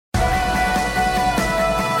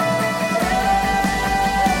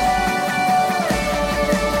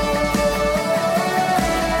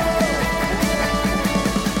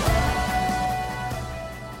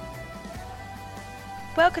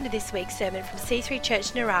this week's sermon from C3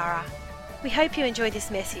 Church Narara. We hope you enjoy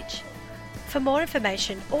this message. For more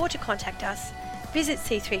information or to contact us, visit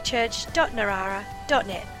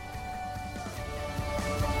c3church.narara.net.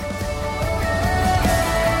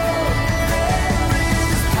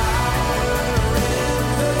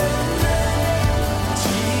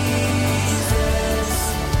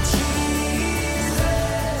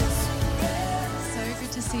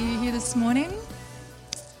 This morning.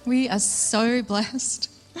 We are so blessed.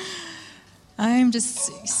 I'm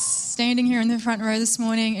just standing here in the front row this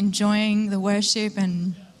morning, enjoying the worship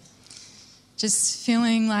and just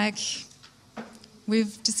feeling like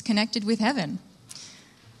we've just connected with heaven.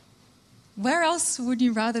 Where else would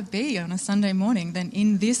you rather be on a Sunday morning than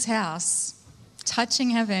in this house, touching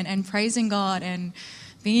heaven and praising God and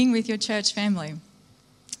being with your church family?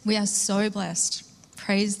 We are so blessed.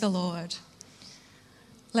 Praise the Lord.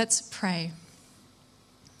 Let's pray.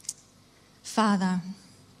 Father,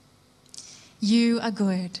 you are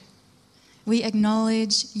good. We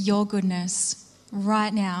acknowledge your goodness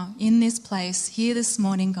right now in this place, here this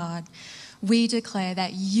morning, God. We declare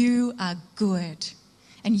that you are good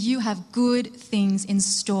and you have good things in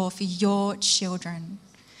store for your children.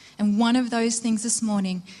 And one of those things this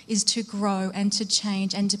morning is to grow and to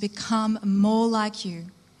change and to become more like you.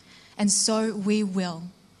 And so we will.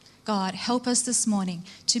 God, help us this morning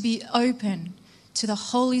to be open to the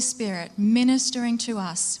Holy Spirit ministering to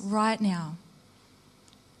us right now.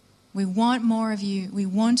 We want more of you. We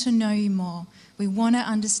want to know you more. We want to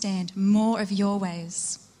understand more of your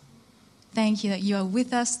ways. Thank you that you are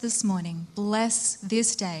with us this morning. Bless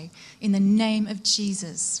this day in the name of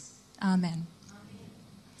Jesus. Amen.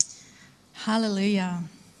 Hallelujah.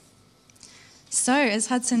 So, as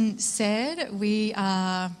Hudson said, we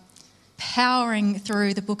are powering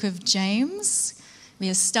through the book of James. We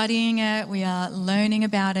are studying it, we are learning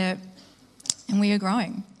about it, and we are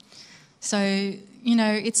growing. So,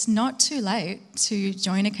 it's not too late to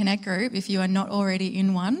join a Connect group if you are not already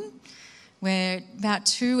in one. We're about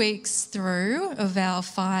 2 weeks through of our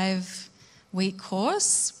 5-week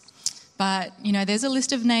course. But, there's a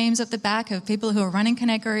list of names at the back of people who are running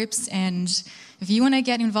Connect groups, and if you want to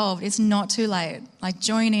get involved, it's not too late.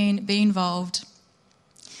 Join in, be involved.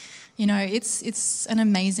 It's an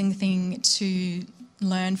amazing thing to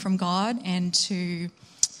learn from God and to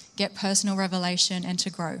get personal revelation and to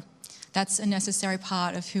grow. That's a necessary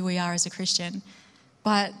part of who we are as a Christian.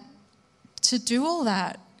 But to do all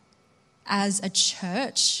that as a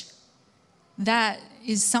church, that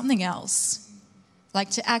is something else.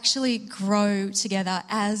 To actually grow together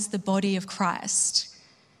as the body of Christ.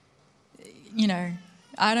 I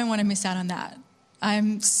don't want to miss out on that.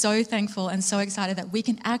 I'm so thankful and so excited that we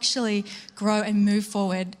can actually grow and move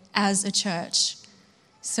forward as a church.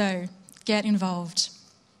 So get involved.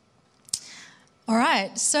 All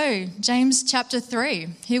right, so James chapter 3,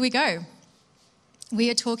 here we go.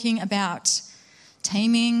 We are talking about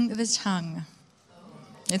taming the tongue.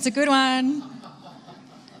 It's a good one.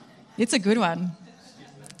 It's a good one.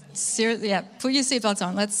 Seriously, yeah, put your seatbelts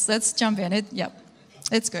on. Let's jump in.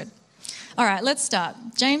 It's good. All right, let's start.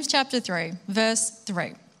 James chapter 3, verse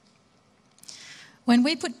 3. When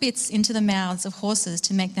we put bits into the mouths of horses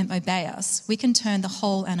to make them obey us, we can turn the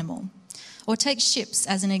whole animal. Or take ships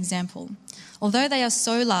as an example. Although they are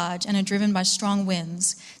so large and are driven by strong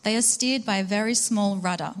winds, they are steered by a very small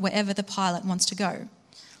rudder wherever the pilot wants to go.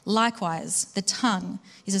 Likewise, the tongue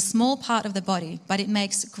is a small part of the body, but it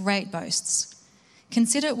makes great boasts.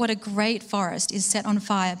 Consider what a great forest is set on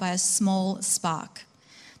fire by a small spark.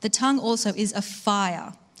 The tongue also is a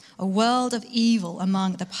fire, a world of evil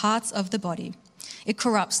among the parts of the body. It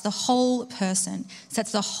corrupts the whole person,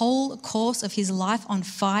 sets the whole course of his life on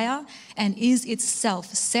fire, and is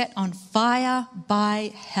itself set on fire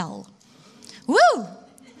by hell. Woo!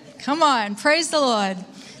 Come on, praise the Lord.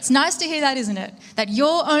 It's nice to hear that, isn't it? That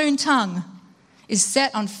your own tongue is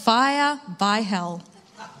set on fire by hell.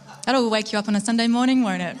 That'll wake you up on a Sunday morning,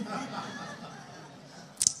 won't it?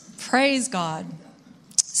 Praise God.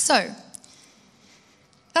 So,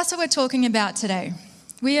 that's what we're talking about today.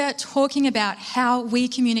 We are talking about how we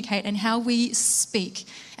communicate and how we speak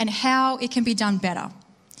and how it can be done better.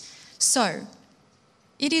 So,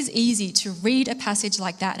 it is easy to read a passage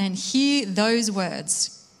like that and hear those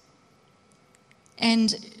words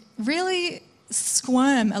and really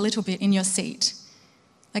squirm a little bit in your seat.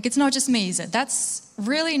 It's not just me, is it? That's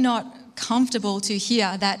really not comfortable to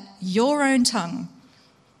hear that your own tongue,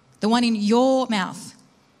 the one in your mouth,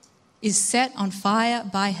 is set on fire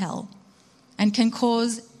by hell and can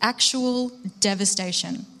cause actual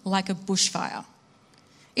devastation like a bushfire.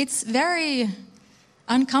 It's very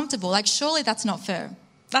uncomfortable. Surely that's not fair.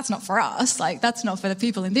 that's not for us. Like, that's not for the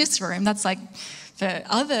people in this room. That's like for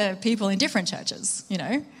other people in different churches, you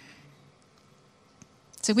know.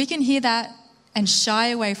 So we can hear that and shy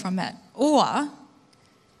away from it. Or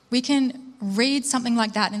we can read something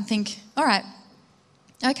like that and think, all right,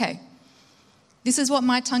 okay, this is what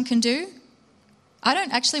my tongue can do. I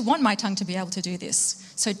don't actually want my tongue to be able to do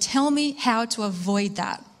this. So tell me how to avoid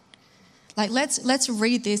that. Like, let's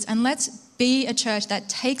read this and let's be a church that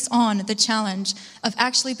takes on the challenge of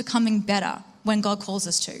actually becoming better when God calls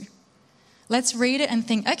us to. Let's read it and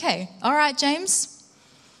think, okay, all right, James,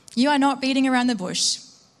 you are not beating around the bush.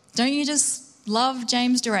 Don't you just love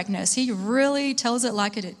James' directness? He really tells it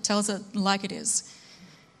like it is.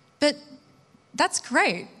 But that's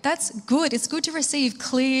great. That's good. It's good to receive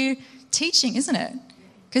clear teaching, isn't it?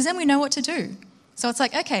 Because then we know what to do. So it's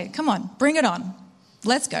like, okay, come on, bring it on.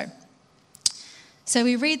 Let's go. So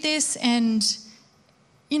we read this and,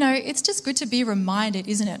 you know, it's just good to be reminded,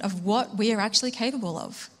 isn't it, of what we are actually capable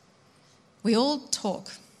of. We all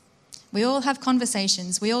talk. We all have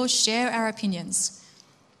conversations. We all share our opinions.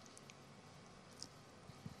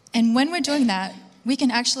 And when we're doing that, we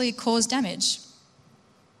can actually cause damage.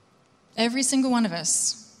 Every single one of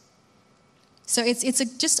us. So it's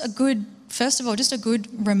just a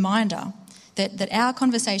good reminder that our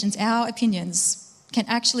conversations, our opinions can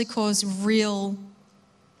actually cause real,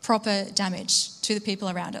 proper damage to the people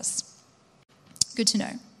around us. Good to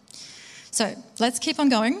know. So let's keep on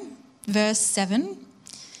going. Verse 7,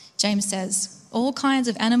 James says, all kinds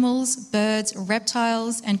of animals, birds,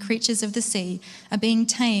 reptiles, and creatures of the sea are being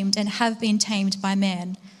tamed and have been tamed by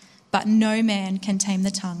man, but no man can tame the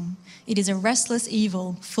tongue. It is a restless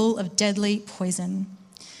evil, full of deadly poison.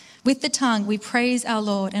 With the tongue we praise our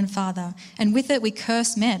Lord and Father, and with it we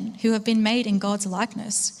curse men who have been made in God's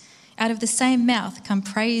likeness. Out of the same mouth come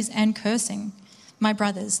praise and cursing. My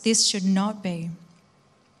brothers, this should not be.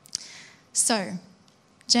 So,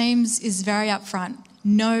 James is very upfront.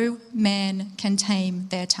 No man can tame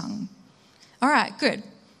their tongue. All right, good.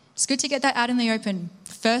 It's good to get that out in the open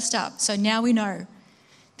first up. So now we know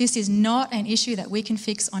this is not an issue that we can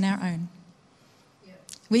fix on our own.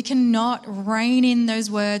 We cannot rein in those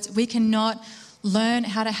words. We cannot learn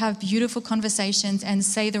how to have beautiful conversations and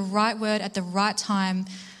say the right word at the right time.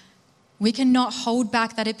 We cannot hold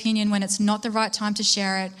back that opinion when it's not the right time to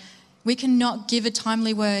share it. We cannot give a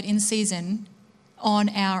timely word in season on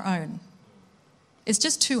our own. It's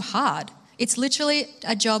just too hard. It's literally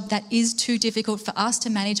a job that is too difficult for us to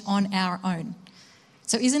manage on our own.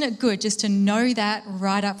 So isn't it good just to know that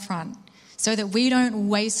right up front so that we don't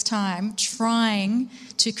waste time trying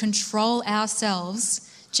to control ourselves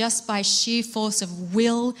just by sheer force of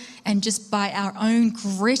will and just by our own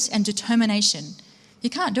grit and determination?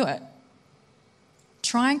 You can't do it.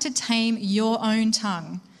 Trying to tame your own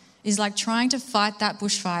tongue is like trying to fight that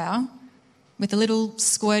bushfire with a little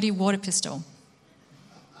squirty water pistol.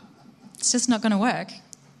 It's just not going to work.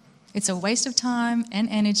 It's a waste of time and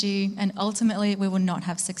energy, and ultimately we will not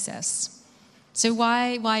have success. So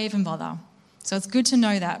why even bother? So it's good to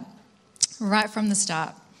know that right from the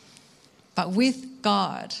start. But with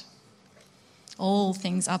God, all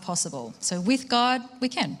things are possible. So with God, we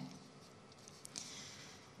can.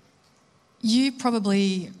 You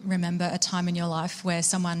probably remember a time in your life where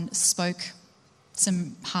someone spoke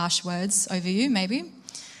some harsh words over you, maybe,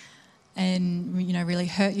 and, you know, really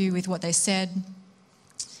hurt you with what they said.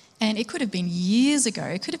 And it could have been years ago.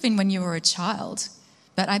 It could have been when you were a child,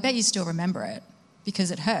 but I bet you still remember it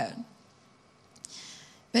because it hurt.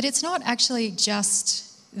 But it's not actually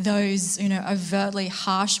just those, you know, overtly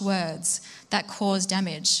harsh words that cause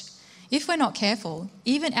damage. If we're not careful,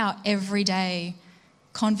 even our everyday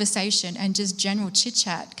conversation and just general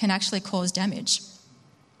chit-chat can actually cause damage.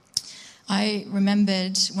 I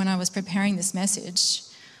remembered when I was preparing this message,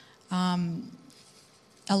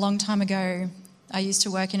 a long time ago, I used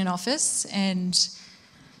to work in an office, and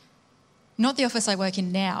not the office I work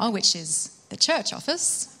in now, which is the church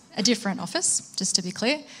office, a different office, just to be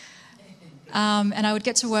clear. And I would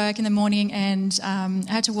get to work in the morning, and I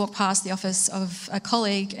had to walk past the office of a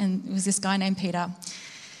colleague, and it was this guy named Peter.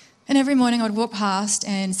 And every morning I would walk past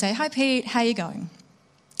and say, "Hi Pete, how you going?"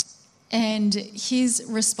 And his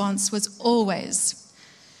response was always,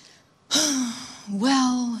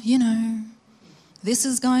 "Well, you know, this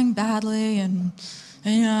is going badly, and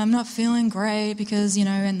you know, I'm not feeling great because, you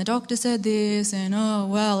know, and the doctor said this, and oh,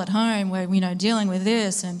 well, at home we're, you know, dealing with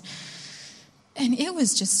this." And it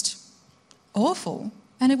was just awful.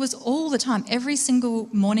 And it was all the time. Every single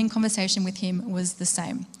morning conversation with him was the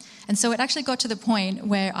same. And so it actually got to the point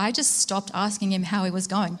where I just stopped asking him how he was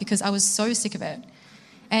going because I was so sick of it.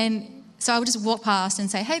 And so I would just walk past and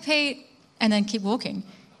say, "Hey, Pete," and then keep walking.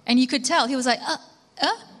 And you could tell he was like,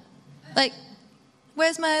 like,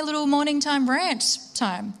 where's my little morning time rant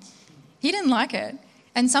time? He didn't like it.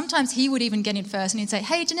 And sometimes he would even get in first and he'd say,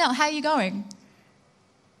 hey, Janelle, how are you going?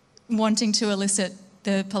 Wanting to elicit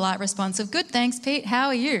the polite response of, good, thanks, Pete, how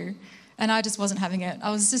are you? And I just wasn't having it.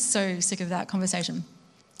 I was just so sick of that conversation.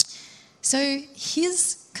 So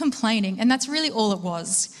his complaining, and that's really all it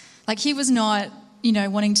was. Like, he was not,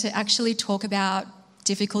 wanting to actually talk about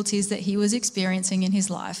difficulties that he was experiencing in his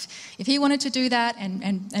life. If he wanted to do that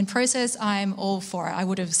and process, I'm all for it. I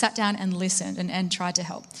would have sat down and listened and tried to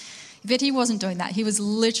help. But he wasn't doing that. He was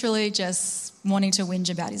literally just wanting to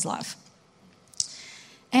whinge about his life.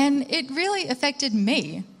 And it really affected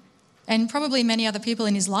me and probably many other people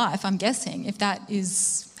in his life, I'm guessing, if that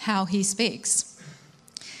is how he speaks.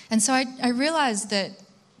 And so I realised that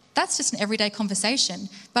that's just an everyday conversation,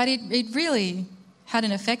 but it really had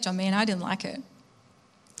an effect on me and I didn't like it.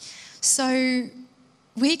 So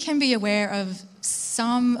we can be aware of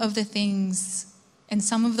some of the things and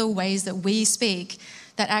some of the ways that we speak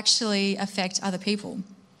that actually affect other people.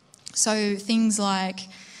 So things like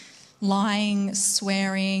lying,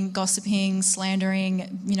 swearing, gossiping,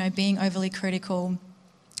 slandering, being overly critical.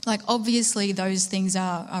 Like, obviously those things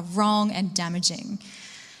are wrong and damaging.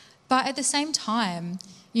 But at the same time,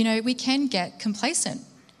 we can get complacent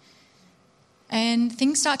and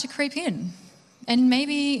things start to creep in. And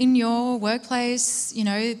maybe in your workplace,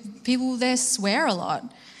 people there swear a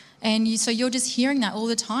lot. And so you're just hearing that all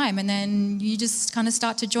the time, and then you just kind of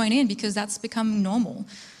start to join in because that's become normal.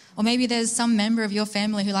 Or maybe there's some member of your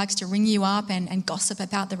family who likes to ring you up and gossip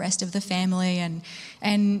about the rest of the family,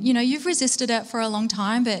 and you've resisted it for a long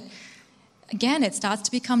time, but again, it starts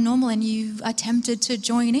to become normal and you are tempted to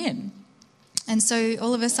join in. And so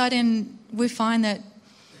all of a sudden we find that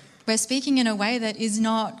we're speaking in a way that is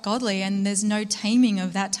not godly and there's no taming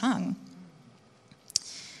of that tongue.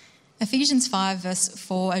 Ephesians 5 verse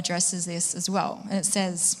 4 addresses this as well. And it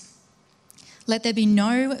says, let there be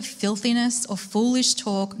no filthiness or foolish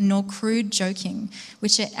talk nor crude joking,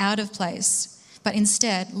 which are out of place, but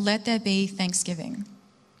instead let there be thanksgiving.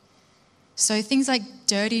 So things like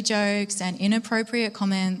dirty jokes and inappropriate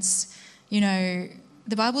comments,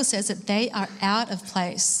 the Bible says that they are out of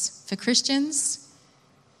place. For Christians,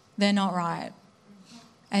 they're not right.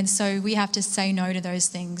 And so we have to say no to those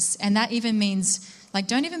things. And that even means,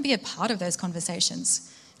 don't even be a part of those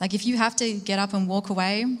conversations. If you have to get up and walk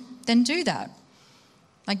away, then do that.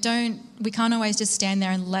 We can't always just stand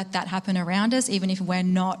there and let that happen around us, even if we're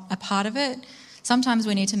not a part of it. Sometimes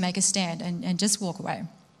we need to make a stand and just walk away.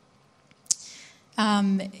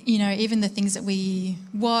 Even the things that we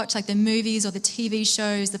watch, like the movies or the TV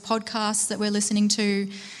shows, the podcasts that we're listening to,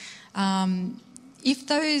 if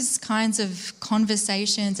those kinds of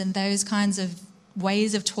conversations and those kinds of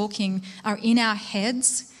ways of talking are in our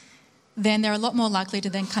heads, then they're a lot more likely to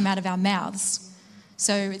then come out of our mouths.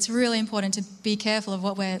 So it's really important to be careful of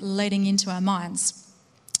what we're letting into our minds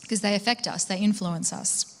because they affect us, they influence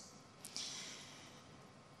us.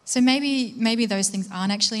 So maybe those things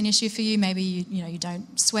aren't actually an issue for you. Maybe you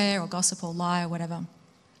don't swear or gossip or lie or whatever.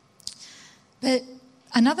 But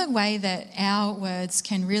another way that our words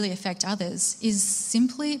can really affect others is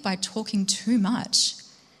simply by talking too much.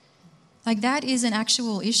 That is an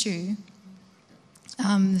actual issue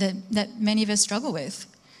that many of us struggle with.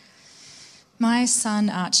 My son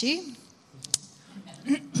Archie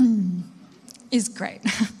is great.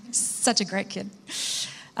 Such a great kid.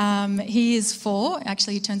 He is 4.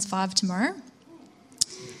 Actually, he turns 5 tomorrow.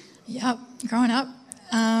 Yep, growing up.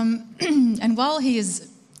 And while he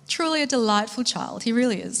is truly a delightful child, he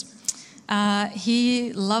really is,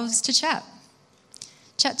 he loves to chat.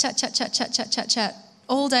 Chat,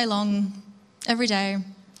 all day long, every day.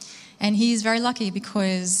 And he's very lucky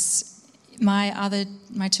because my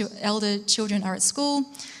 2 elder children are at school,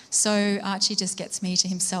 so Archie just gets me to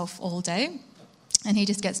himself all day, and he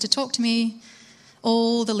just gets to talk to me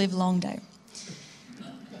all the live long day.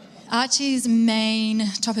 Archie's main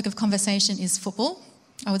topic of conversation is football.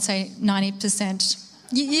 I would say 90%.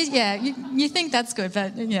 You think that's good,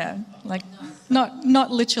 but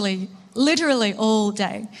not literally all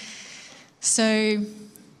day. So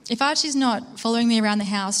if Archie's not following me around the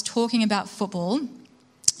house talking about football,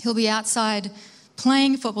 he'll be outside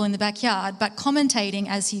playing football in the backyard, but commentating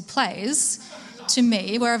as he plays to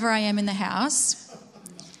me wherever I am in the house.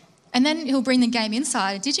 And then he'll bring the game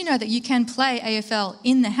inside. Did you know that you can play AFL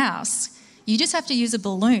in the house? You just have to use a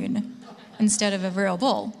balloon instead of a real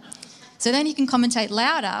ball. So then he can commentate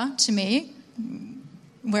louder to me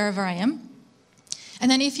wherever I am. And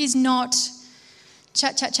then if he's not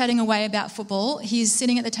chatting away about football, he's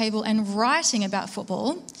sitting at the table and writing about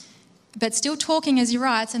football. but still talking as he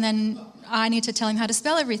writes, and then I need to tell him how to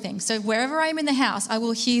spell everything. So wherever I am in the house, I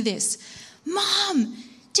will hear this. Mom,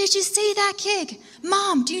 did you see that kick?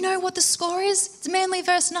 Mom, do you know what the score is? It's Manly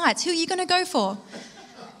versus Knights. Who are you going to go for?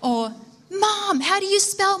 Or, Mom, how do you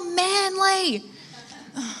spell Manly?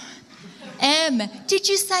 M. Did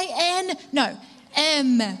you say N? No,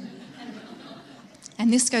 M.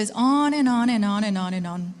 And this goes on and on and on and on and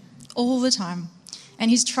on all the time. And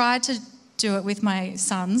he's tried to do it with my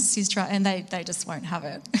sons. And they just won't have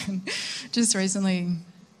it. Just recently,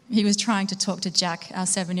 he was trying to talk to Jack, our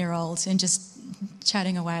 7-year-old, and just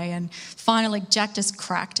chatting away. And finally, Jack just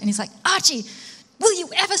cracked. And he's like, Archie, will you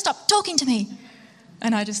ever stop talking to me?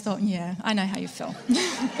 And I just thought, yeah, I know how you feel.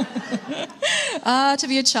 To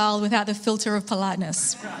be a child without the filter of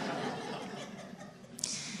politeness.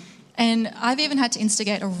 And I've even had to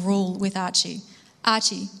instigate a rule with Archie.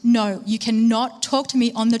 Archie, no, you cannot talk to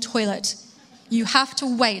me on the toilet. You have to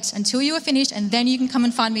wait until you are finished and then you can come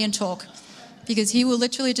and find me and talk. Because he will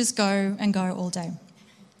literally just go and go all day.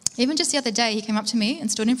 Even just the other day, he came up to me and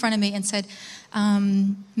stood in front of me and said,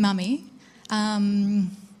 Mummy,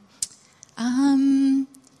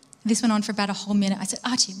 this went on for about a whole minute. I said,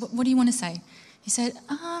 Archie, what do you want to say? He said,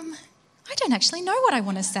 I don't actually know what I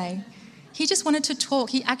want to say. He just wanted to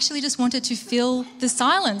talk. He actually just wanted to fill the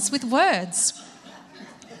silence with words.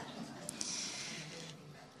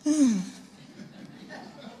 You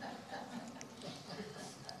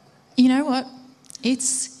know what?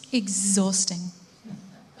 It's exhausting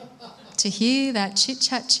to hear that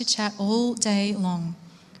chit-chat all day long.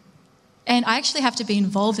 And I actually have to be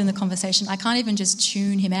involved in the conversation. I can't even just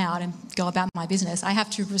tune him out and go about my business. I have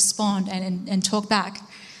to respond and talk back.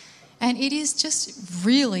 And it is just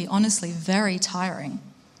really, honestly, very tiring.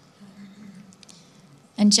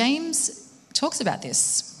 And James talks about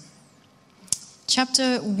this.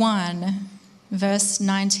 Chapter 1, verse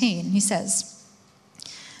 19, he says,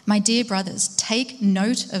 My dear brothers, take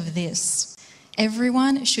note of this.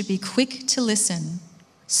 Everyone should be quick to listen,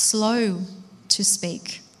 slow to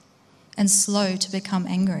speak, and slow to become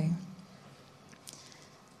angry.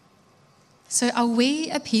 So are we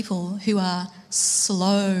a people who are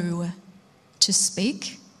slow to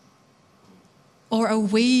speak? Or are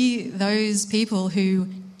we those people who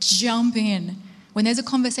jump in when there's a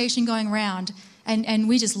conversation going around and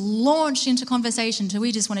we just launch into conversation until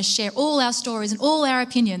we just want to share all our stories and all our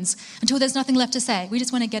opinions until there's nothing left to say? We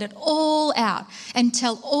just want to get it all out and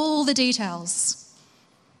tell all the details.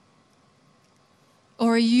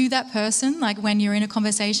 Or are you that person, like when you're in a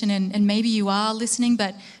conversation and maybe you are listening,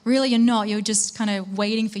 but really you're not, you're just kind of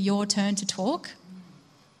waiting for your turn to talk?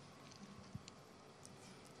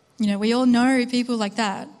 You know, we all know people like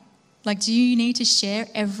that. Like, do you need to share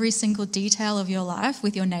every single detail of your life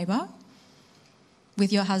with your neighbour,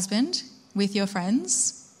 with your husband, with your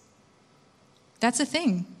friends? That's a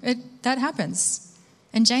thing. That happens.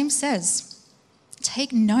 And James says,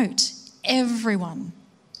 take note, everyone.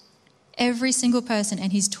 Every single person,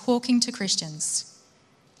 and he's talking to Christians.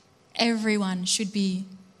 Everyone should be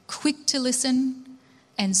quick to listen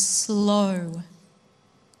and slow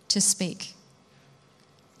to speak.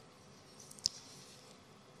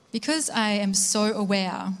 Because I am so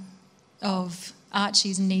aware of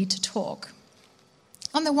Archie's need to talk,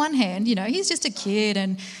 on the one hand, you know, he's just a kid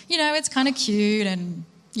and, you know, it's kind of cute and,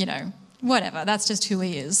 you know, whatever, that's just who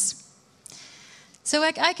he is. So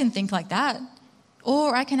I can think like that.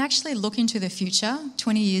 Or I can actually look into the future,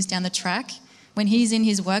 20 years down the track, when he's in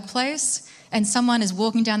his workplace and someone is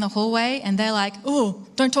walking down the hallway and they're like, oh,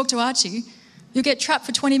 don't talk to Archie. You'll get trapped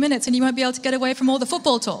for 20 minutes and you won't be able to get away from all the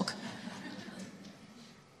football talk.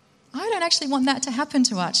 I don't actually want that to happen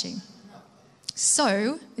to Archie.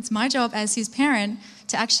 So it's my job as his parent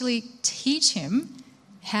to actually teach him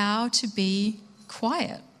how to be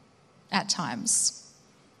quiet at times.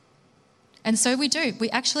 And so we do.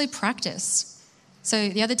 We actually practice. So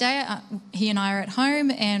the other day, he and I are at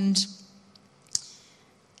home and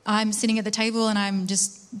I'm sitting at the table and I'm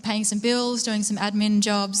just paying some bills, doing some admin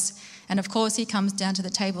jobs. And of course, he comes down to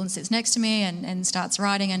the table and sits next to me and starts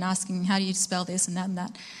writing and asking, how do you spell this and that and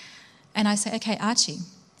that? And I say, okay, Archie,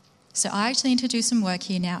 so I actually need to do some work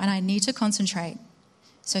here now and I need to concentrate.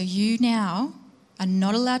 So you now are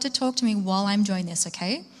not allowed to talk to me while I'm doing this,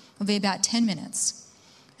 okay? It'll be about 10 minutes.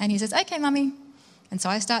 And he says, okay, Mummy. And so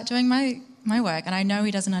I start doing my work and I know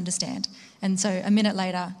he doesn't understand. And so a minute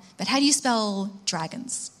later, but how do you spell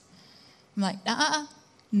dragons? I'm like,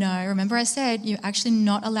 no, remember I said you're actually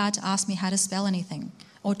not allowed to ask me how to spell anything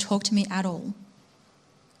or talk to me at all.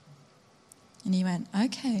 And he went,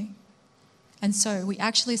 okay. And so we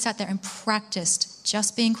actually sat there and practiced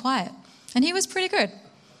just being quiet. And he was pretty good.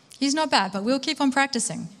 He's not bad, but we'll keep on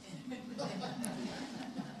practicing.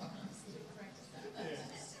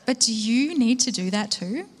 But do you need to do that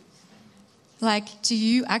too? Like, do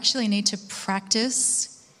you actually need to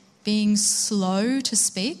practice being slow to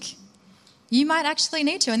speak? You might actually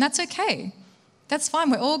need to, and that's okay. That's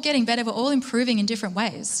fine. We're all getting better. We're all improving in different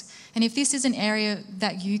ways. And if this is an area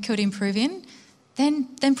that you could improve in,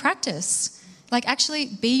 then practice. Like, actually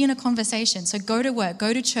be in a conversation. So go to work,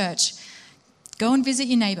 go to church, go and visit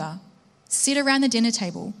your neighbour, sit around the dinner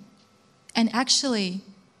table, and actually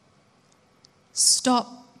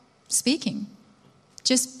stop speaking.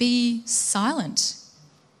 Just be silent,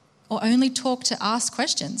 or only talk to ask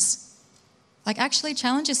questions. Like, actually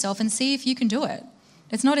challenge yourself and see if you can do it.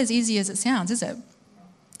 It's not as easy as it sounds, is it?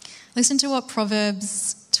 Listen to what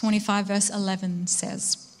Proverbs 25 verse 11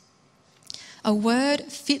 says. A word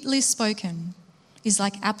fitly spoken is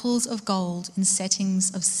like apples of gold in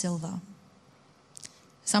settings of silver.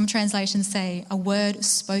 Some translations say a word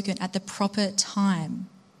spoken at the proper time.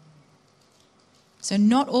 So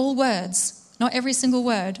not all words, not every single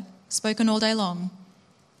word spoken all day long.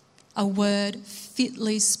 A word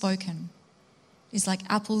fitly spoken is like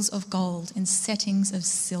apples of gold in settings of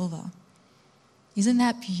silver. Isn't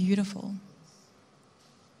that beautiful?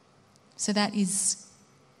 So that is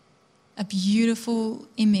a beautiful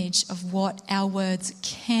image of what our words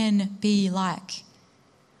can be like.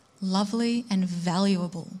 Lovely and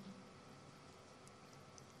valuable.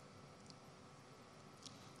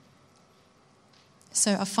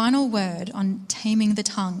 So a final word on taming the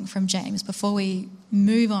tongue from James before we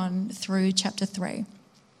move on through chapter 3.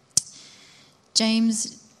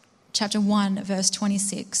 James chapter 1 verse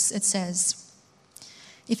 26, it says,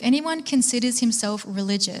 if anyone considers himself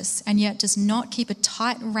religious and yet does not keep a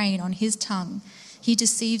tight rein on his tongue, he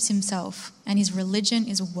deceives himself and his religion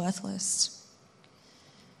is worthless.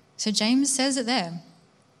 So James says it there.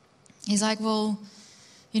 He's like, well,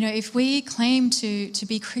 if we claim to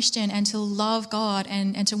be Christian and to love God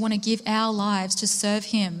and to want to give our lives to serve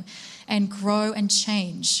him and grow and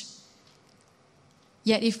change,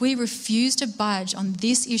 yet if we refuse to budge on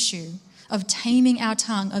this issue of taming our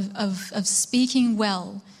tongue, of speaking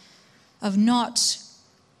well, of not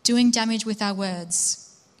doing damage with our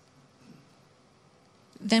words,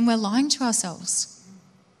 then we're lying to ourselves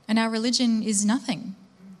and our religion is nothing.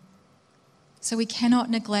 So we cannot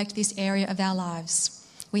neglect this area of our lives.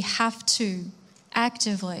 We have to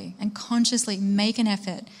actively and consciously make an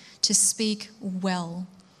effort to speak well,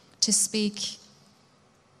 to speak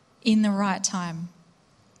in the right time.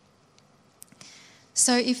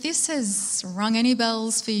 So if this has rung any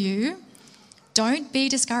bells for you, don't be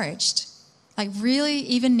discouraged. Like, really,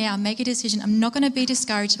 even now, make a decision. I'm not going to be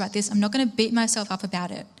discouraged about this. I'm not going to beat myself up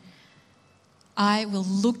about it. I will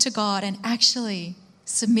look to God and actually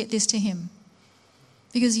submit this to him.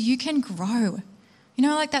 Because you can grow.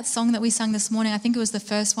 Like that song that we sang this morning, I think it was the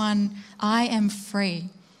first one, I am free.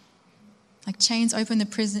 Like, chains open the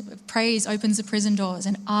prison, praise opens the prison doors,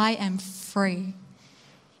 and I am free.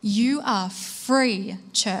 You are free,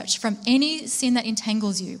 church, from any sin that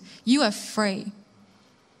entangles you. You are free.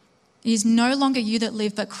 It is no longer you that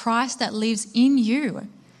live, but Christ that lives in you.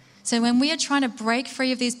 So when we are trying to break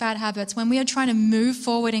free of these bad habits, when we are trying to move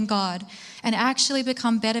forward in God and actually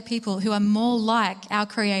become better people who are more like our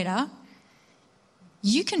Creator,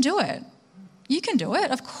 you can do it. You can do it.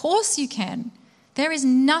 Of course you can. There is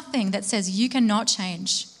nothing that says you cannot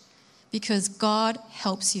change because God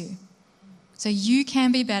helps you. So you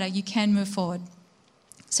can be better. You can move forward.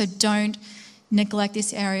 So don't neglect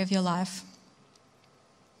this area of your life.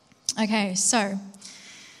 Okay, so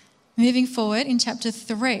moving forward in chapter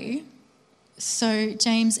 3, so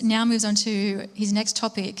James now moves on to his next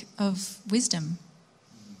topic of wisdom.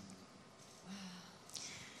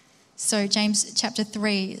 So James chapter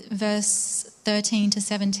 3, verse 13 to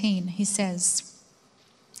 17, he says,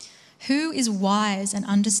 who is wise and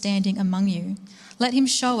understanding among you? Let him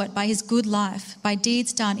show it by his good life, by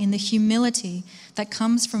deeds done in the humility that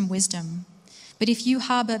comes from wisdom. But if you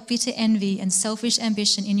harbour bitter envy and selfish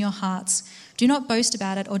ambition in your hearts, do not boast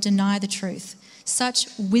about it or deny the truth. Such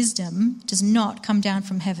wisdom does not come down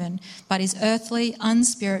from heaven, but is earthly,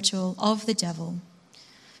 unspiritual, of the devil.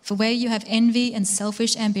 For where you have envy and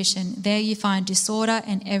selfish ambition, there you find disorder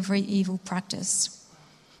and every evil practice.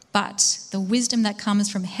 But the wisdom that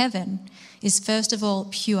comes from heaven is first of all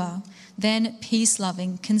pure, then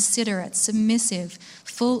peace-loving, considerate, submissive,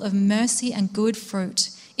 full of mercy and good fruit,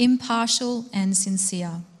 impartial and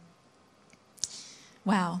sincere.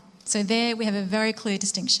 Wow. So there we have a very clear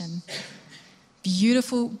distinction.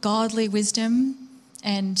 Beautiful, godly wisdom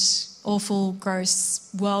and awful, gross,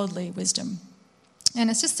 worldly wisdom. And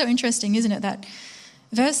it's just so interesting, isn't it, that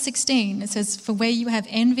Verse 16, it says, "For where you have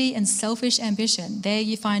envy and selfish ambition, there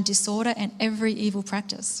you find disorder and every evil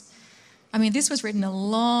practice." I mean, this was written a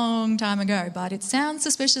long time ago, but it sounds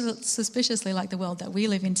suspiciously like the world that we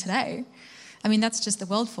live in today. I mean, that's just the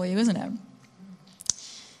world for you, isn't it?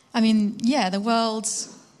 I mean, yeah, the world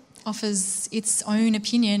offers its own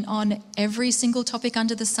opinion on every single topic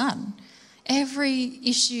under the sun. Every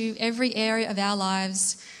issue, every area of our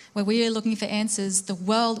lives where we are looking for answers, the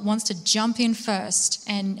world wants to jump in first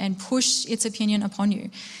and push its opinion upon you.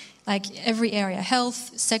 Like every area,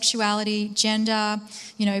 health, sexuality, gender,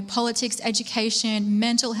 politics, education,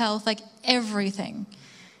 mental health, like everything.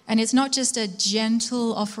 And it's not just a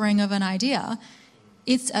gentle offering of an idea.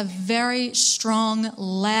 It's a very strong,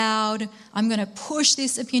 loud, I'm going to push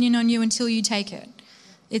this opinion on you until you take it.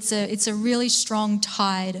 It's a really strong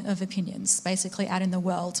tide of opinions, basically, out in the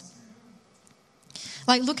world.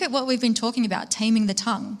 Like, look at what we've been talking about, taming the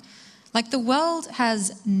tongue. Like, the world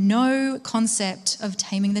has no concept of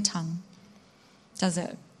taming the tongue, does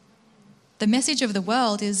it? The message of the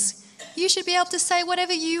world is, you should be able to say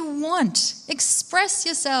whatever you want. Express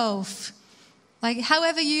yourself, like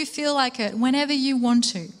however you feel like it, whenever you want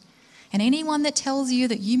to. And anyone that tells you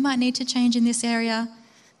that you might need to change in this area,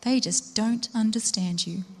 they just don't understand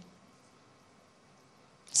you.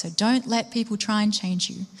 So don't let people try and change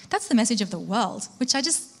you. That's the message of the world, which I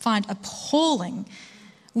just find appalling.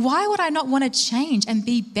 Why would I not want to change and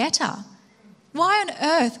be better? Why on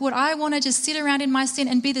earth would I want to just sit around in my sin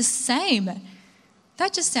and be the same?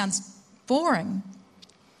 That just sounds boring.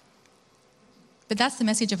 But that's the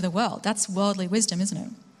message of the world. That's worldly wisdom, isn't it?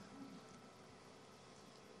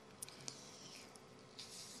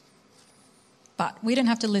 But we don't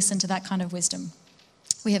have to listen to that kind of wisdom.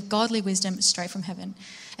 We have godly wisdom straight from heaven.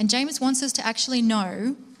 And James wants us to actually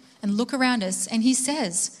know and look around us, and he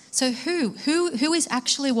says, so who is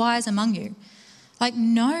actually wise among you?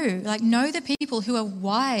 Know the people who are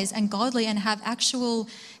wise and godly and have actual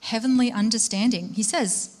heavenly understanding. He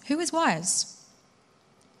says, who is wise?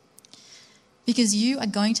 Because you are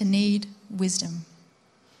going to need wisdom.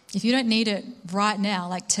 If you don't need it right now,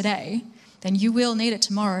 like today, then you will need it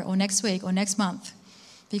tomorrow or next week or next month,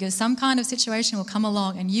 because some kind of situation will come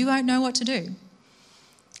along and you won't know what to do.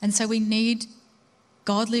 And so we need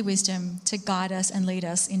godly wisdom to guide us and lead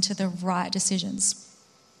us into the right decisions.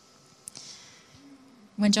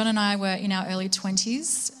 When John and I were in our early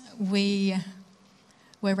 20s, we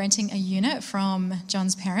were renting a unit from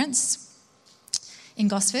John's parents in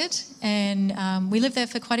Gosford, and we lived there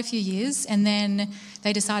for quite a few years, and then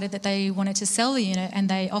they decided that they wanted to sell the unit, and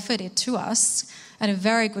they offered it to us at a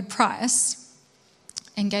very good price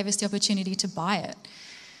and gave us the opportunity to buy it.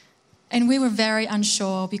 And we were very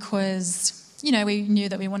unsure because, we knew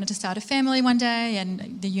that we wanted to start a family one day,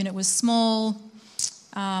 and the unit was small.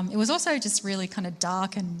 It was also just really kind of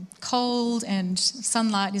dark and cold, and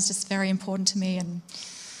sunlight is just very important to me, and,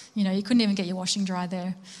 you couldn't even get your washing dry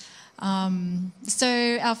there.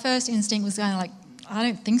 So our first instinct was kind of like, I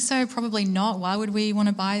don't think so, probably not. Why would we want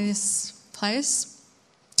to buy this place?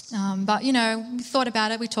 But, we thought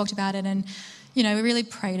about it, we talked about it, and, we really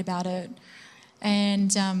prayed about it.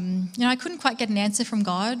 And, I couldn't quite get an answer from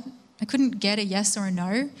God. I couldn't get a yes or a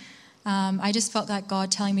no. I just felt like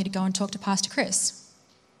God telling me to go and talk to Pastor Chris.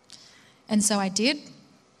 And so I did.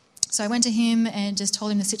 So I went to him and just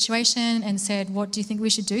told him the situation and said, what do you think we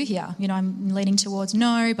should do here? I'm leaning towards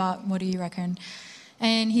no, but what do you reckon?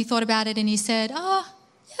 And he thought about it and he said, yeah,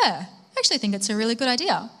 I actually think it's a really good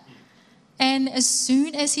idea. And as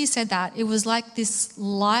soon as he said that, it was like this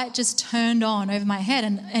light just turned on over my head.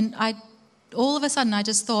 And I, all of a sudden, I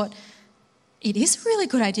just thought, it is a really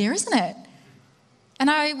good idea, isn't it? And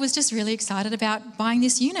I was just really excited about buying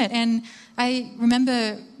this unit. And I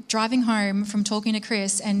remember driving home from talking to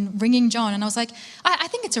Chris and ringing John, and I was like, I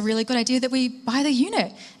think it's a really good idea that we buy the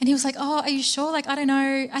unit. And he was like, oh, are you sure? I don't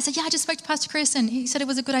know. I said, yeah, I just spoke to Pastor Chris and he said it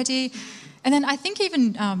was a good idea. And then I think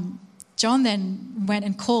even John then went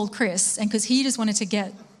and called Chris, and because he just wanted to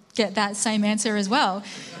get that same answer as well.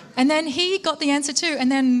 And then he got the answer too,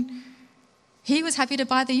 and then he was happy to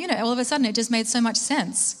buy the unit. All of a sudden, it just made so much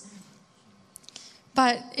sense.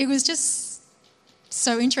 But it was just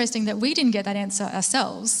so interesting that we didn't get that answer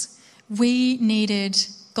ourselves. We needed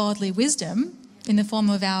godly wisdom in the form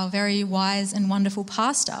of our very wise and wonderful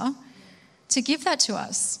pastor to give that to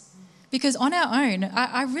us. Because on our own,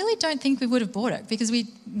 I really don't think we would have bought it, because we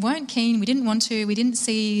weren't keen, we didn't want to, we didn't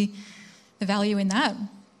see the value in that.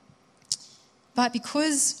 But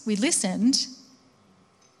because we listened,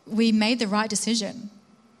 we made the right decision.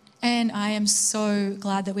 And I am so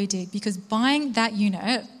glad that we did, because buying that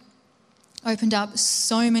unit opened up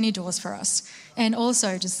so many doors for us. And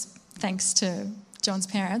also just thanks to John's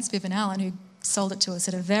parents, Viv and Alan, who sold it to us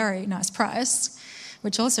at a very nice price,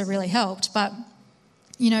 which also really helped. But,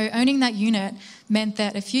 owning that unit meant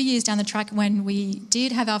that a few years down the track, when we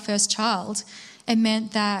did have our first child, it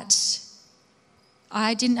meant that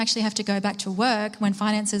I didn't actually have to go back to work when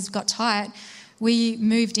finances got tight. We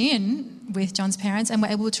moved in with John's parents and were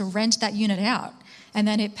able to rent that unit out. And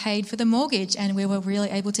then it paid for the mortgage and we were really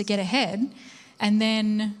able to get ahead. And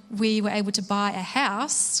then we were able to buy a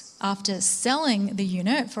house after selling the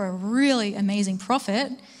unit for a really amazing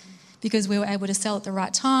profit, because we were able to sell at the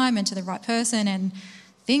right time and to the right person, and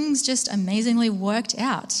things just amazingly worked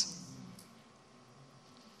out.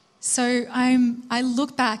 So I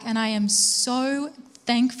look back and I am so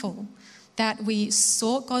thankful that we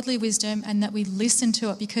sought godly wisdom and that we listened to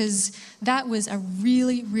it, because that was a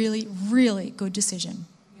really, really, really good decision.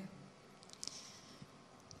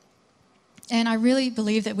 And I really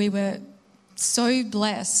believe that we were so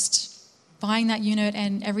blessed buying that unit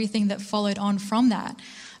and everything that followed on from that,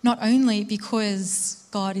 not only because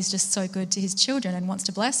God is just so good to his children and wants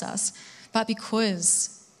to bless us, but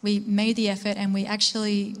because we made the effort and we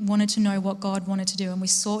actually wanted to know what God wanted to do, and we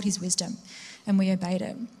sought his wisdom and we obeyed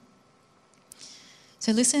it.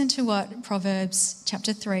 So listen to what Proverbs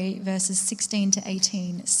chapter 3, verses 16 to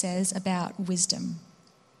 18 says about wisdom.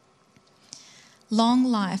 Long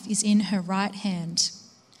life is in her right hand.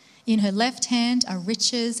 In her left hand are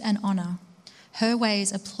riches and honour. Her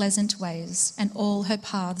ways are pleasant ways, and all her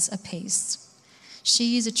paths are peace.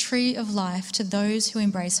 She is a tree of life to those who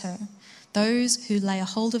embrace her. Those who lay a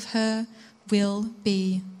hold of her will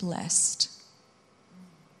be blessed.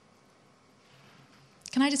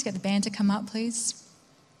 Can I just get the band to come up, please?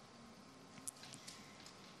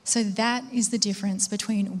 So that is the difference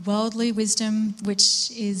between worldly wisdom,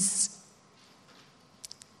 which is,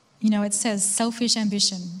 it says selfish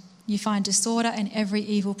ambition. You find disorder and every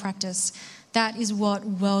evil practice. That is what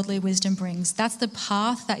worldly wisdom brings. That's the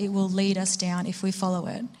path that it will lead us down if we follow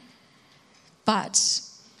it. But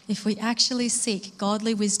if we actually seek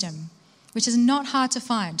godly wisdom, which is not hard to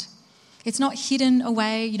find, it's not hidden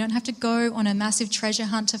away. You don't have to go on a massive treasure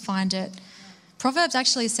hunt to find it. Proverbs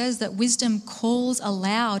actually says that wisdom calls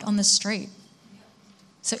aloud on the street.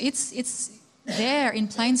 So it's there in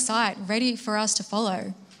plain sight, ready for us to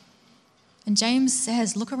follow. And James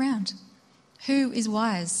says, look around. Who is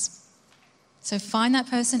wise? So find that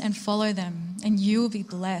person and follow them, and you will be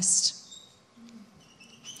blessed.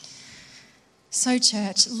 So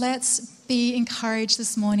church, let's be encouraged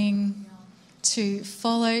this morning to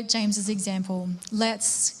follow James's example.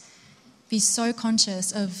 Let's be so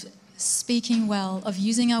conscious of speaking well, of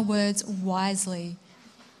using our words wisely,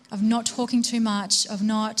 of not talking too much, of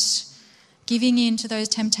not giving in to those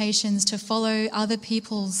temptations to follow other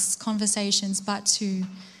people's conversations, but to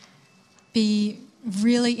be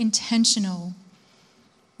really intentional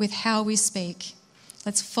with how we speak.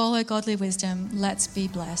 Let's follow godly wisdom. Let's be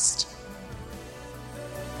blessed.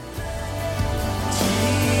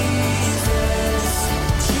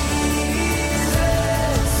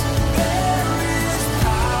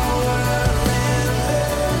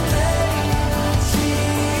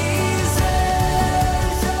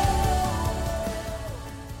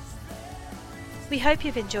 We hope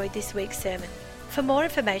you've enjoyed this week's sermon. For more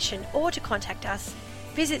information or to contact us,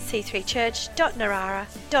 visit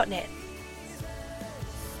c3church.narara.net.